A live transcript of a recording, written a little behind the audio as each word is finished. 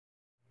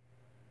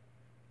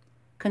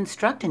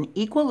Construct an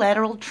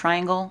equilateral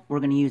triangle.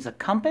 We're going to use a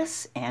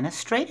compass and a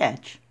straight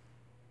edge.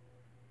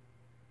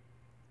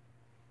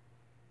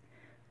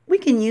 We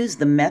can use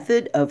the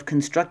method of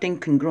constructing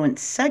congruent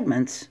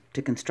segments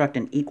to construct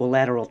an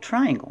equilateral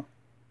triangle.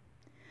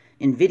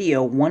 In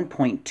video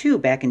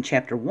 1.2 back in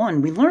chapter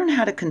 1, we learned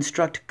how to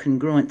construct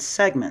congruent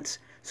segments.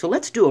 So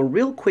let's do a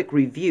real quick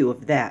review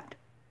of that.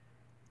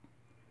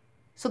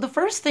 So the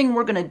first thing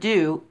we're going to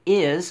do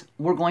is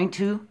we're going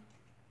to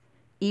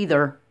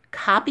either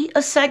copy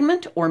a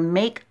segment or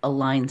make a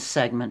line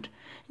segment.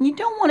 And you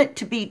don't want it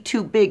to be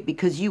too big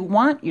because you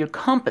want your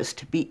compass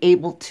to be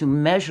able to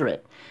measure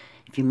it.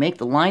 If you make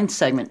the line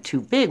segment too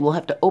big, we'll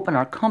have to open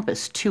our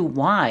compass too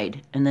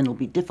wide, and then it'll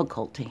be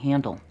difficult to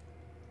handle.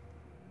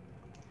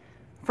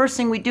 First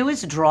thing we do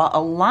is draw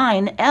a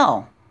line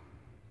L.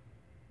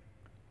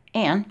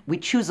 And we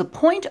choose a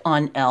point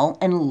on L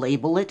and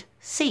label it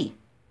C,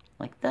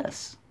 like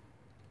this.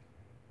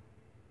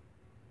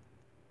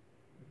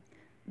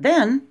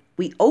 Then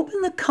we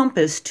open the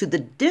compass to the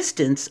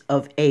distance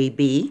of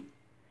AB.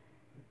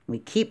 We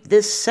keep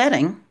this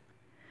setting.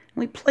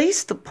 We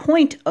place the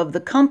point of the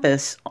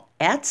compass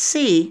at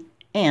C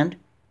and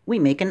we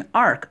make an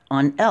arc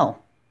on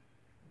L.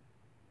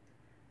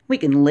 We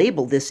can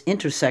label this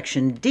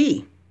intersection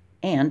D,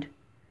 and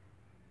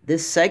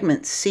this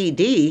segment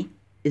CD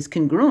is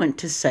congruent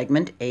to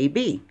segment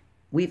AB.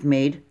 We've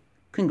made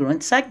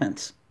congruent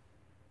segments.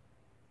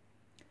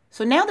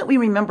 So now that we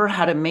remember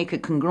how to make a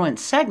congruent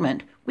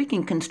segment, we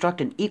can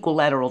construct an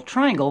equilateral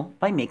triangle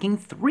by making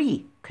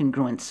 3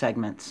 congruent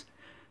segments.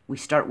 We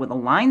start with a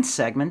line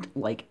segment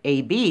like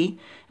AB,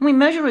 and we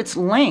measure its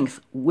length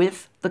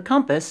with the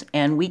compass,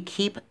 and we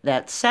keep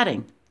that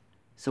setting.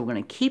 So we're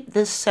going to keep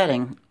this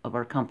setting of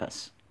our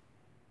compass.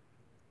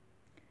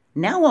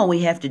 Now all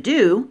we have to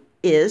do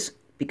is,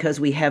 because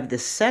we have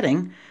this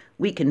setting,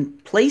 we can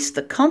place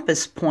the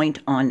compass point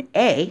on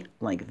A,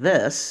 like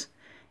this,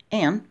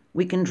 and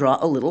we can draw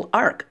a little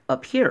arc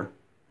up here.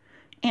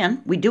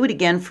 And we do it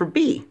again for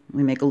B.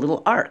 We make a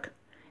little arc.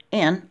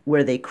 And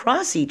where they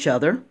cross each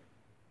other,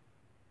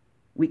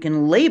 we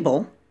can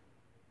label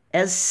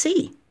as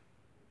C.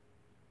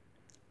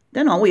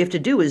 Then all we have to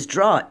do is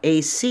draw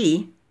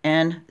AC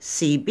and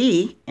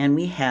CB, and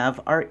we have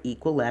our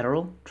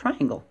equilateral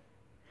triangle.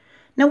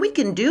 Now we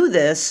can do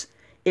this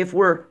if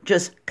we're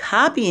just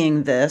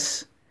copying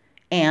this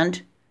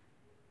and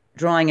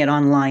drawing it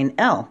on line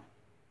L.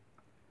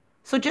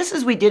 So just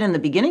as we did in the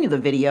beginning of the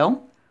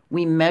video,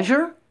 we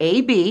measure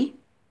AB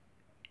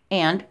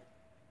and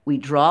we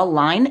draw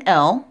line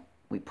L.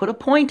 We put a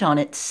point on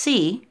it,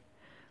 C.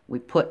 We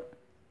put,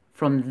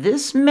 from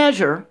this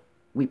measure,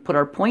 we put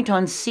our point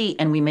on C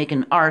and we make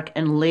an arc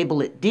and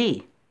label it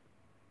D.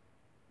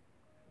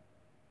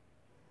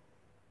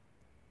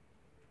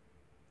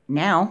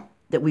 Now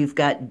that we've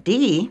got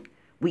D,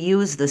 we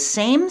use the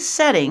same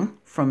setting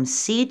from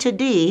C to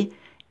D,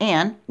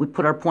 and we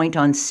put our point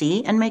on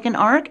C and make an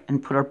arc,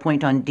 and put our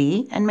point on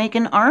D and make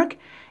an arc,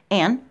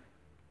 and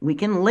we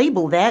can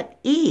label that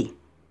E.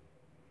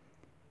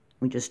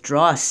 We just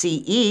draw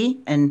CE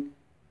and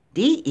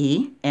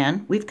DE,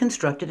 and we've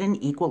constructed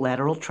an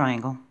equilateral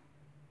triangle.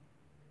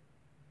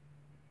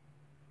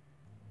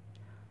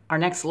 Our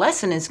next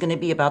lesson is going to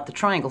be about the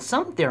triangle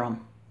sum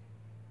theorem.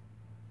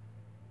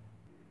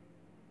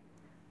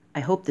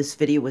 I hope this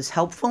video was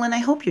helpful, and I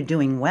hope you're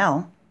doing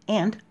well,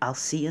 and I'll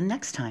see you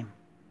next time.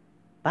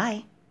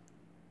 Bye.